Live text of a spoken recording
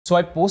So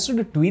I posted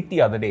a tweet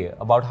the other day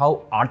about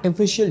how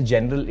artificial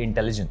general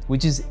intelligence,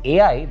 which is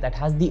AI that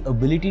has the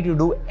ability to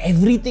do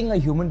everything a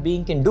human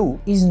being can do,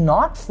 is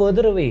not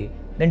further away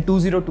than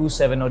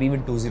 2027 or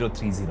even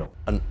 2030.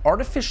 An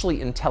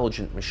artificially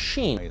intelligent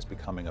machine is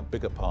becoming a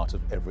bigger part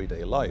of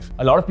everyday life.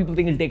 A lot of people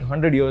think it'll take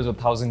 100 years or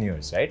 1,000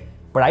 years, right?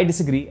 But I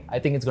disagree. I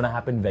think it's going to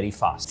happen very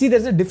fast. See,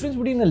 there's a difference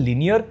between a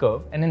linear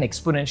curve and an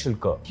exponential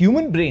curve.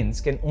 Human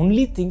brains can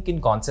only think in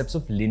concepts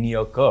of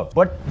linear curve.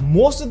 But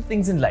most of the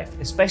things in life,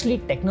 especially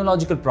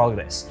technological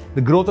progress,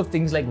 the growth of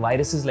things like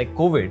viruses like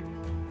COVID,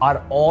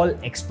 are all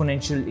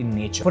exponential in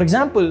nature. For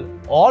example,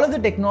 all of the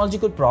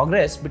technological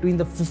progress between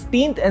the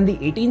 15th and the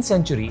 18th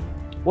century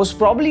was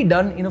probably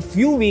done in a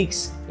few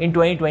weeks in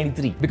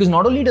 2023. Because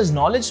not only does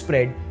knowledge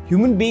spread,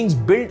 human beings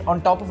build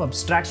on top of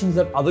abstractions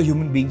that other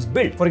human beings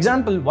built. For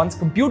example, once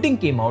computing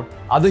came out,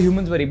 other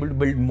humans were able to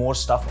build more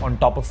stuff on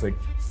top of it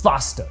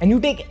faster. And you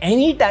take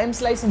any time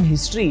slice in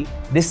history,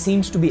 this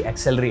seems to be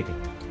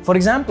accelerating. For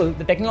example,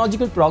 the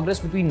technological progress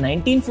between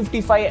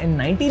 1955 and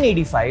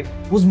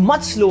 1985 was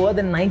much slower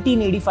than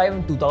 1985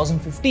 and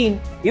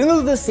 2015, even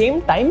though the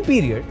same time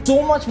period,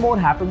 so much more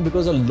happened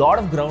because a lot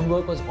of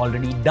groundwork was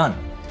already done.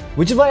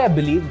 Which is why I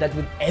believe that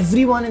with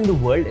everyone in the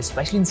world,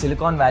 especially in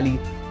Silicon Valley,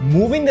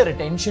 moving their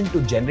attention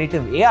to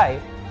generative AI,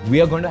 we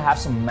are going to have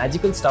some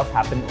magical stuff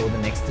happen over the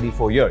next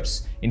 3-4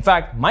 years. In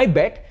fact, my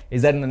bet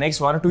is that in the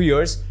next 1 or 2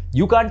 years,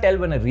 you can't tell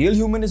when a real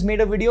human has made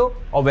a video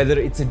or whether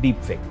it's a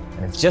deep fake.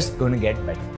 And it's just going to get better.